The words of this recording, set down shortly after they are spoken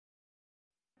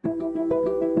As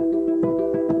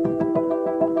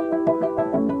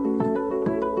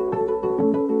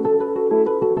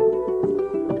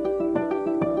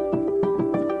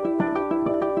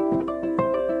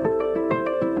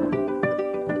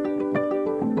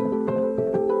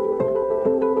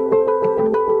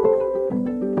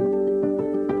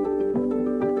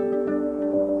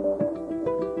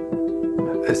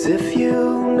if you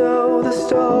know the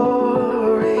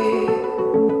story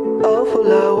of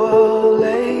Wallowa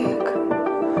Lake,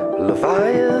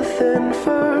 Leviathan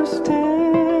first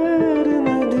hid in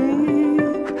the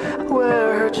deep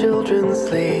where her children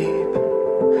sleep.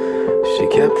 She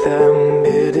kept them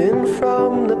hidden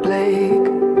from the plague.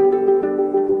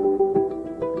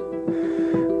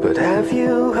 But have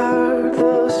you heard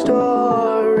the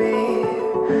story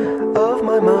of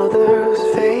my mother's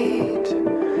fate?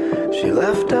 She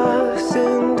left us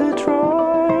in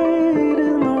Detroit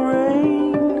in the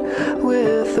rain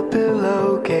with a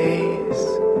pillowcase,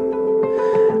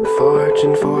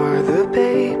 fortune for the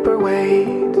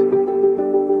paperweight.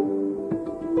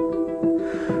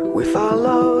 We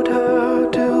followed her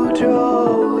to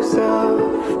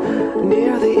Joseph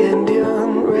near the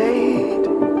Indian raid.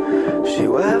 She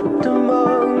wept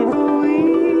among the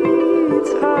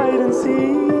weeds, hide and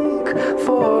seek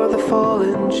for the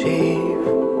fallen chief.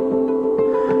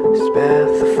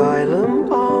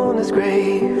 Spathiphyllum on his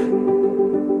grave.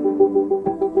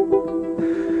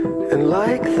 And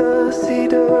like the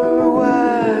cedar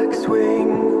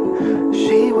waxwing,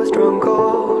 she was drunk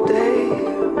all day.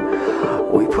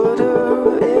 We put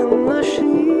her in the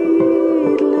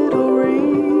sheet, little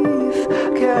wreath,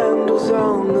 candles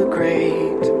on the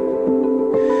grate,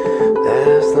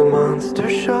 as the monster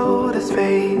showed his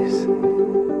face.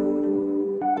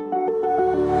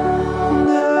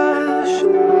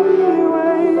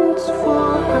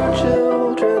 For her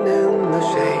children in the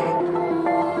shade.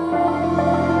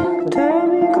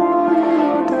 Demigod,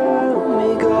 oh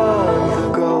demigod, the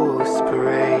ghost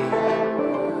parade.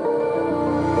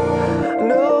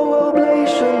 No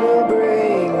oblation will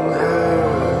bring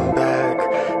her back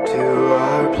to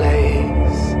our place.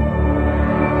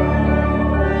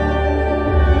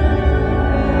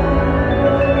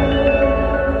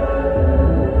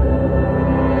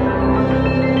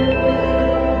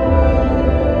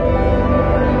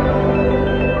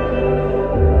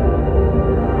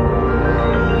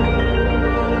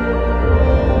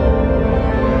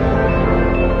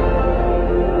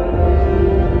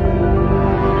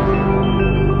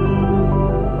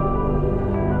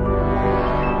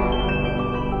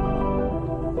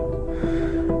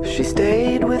 She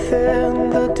stayed within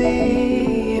the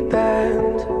deep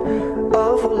end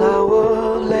of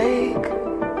Wallowa Lake.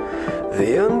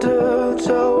 The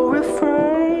undertow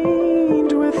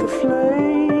refrained with the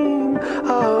flame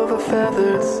of a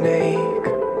feathered snake,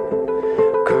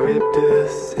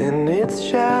 Charybdis in its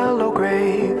shallow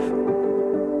grave.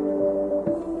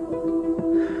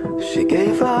 She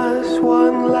gave us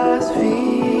one last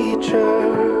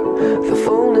feature, the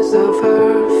fullness of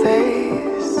her face.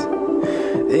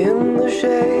 In the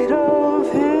shade of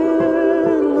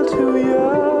Hillatuya,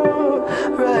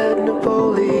 red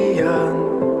Napoleon,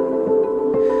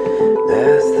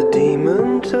 as the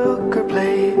demon took her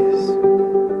place.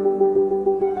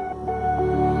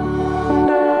 And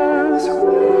as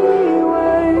we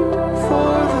wait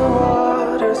for the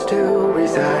waters to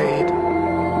reside,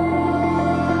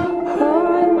 her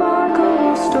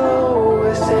remarkable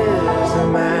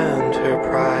stoicism and her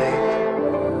pride.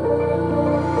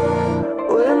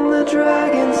 The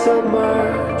dragon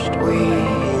submerged, we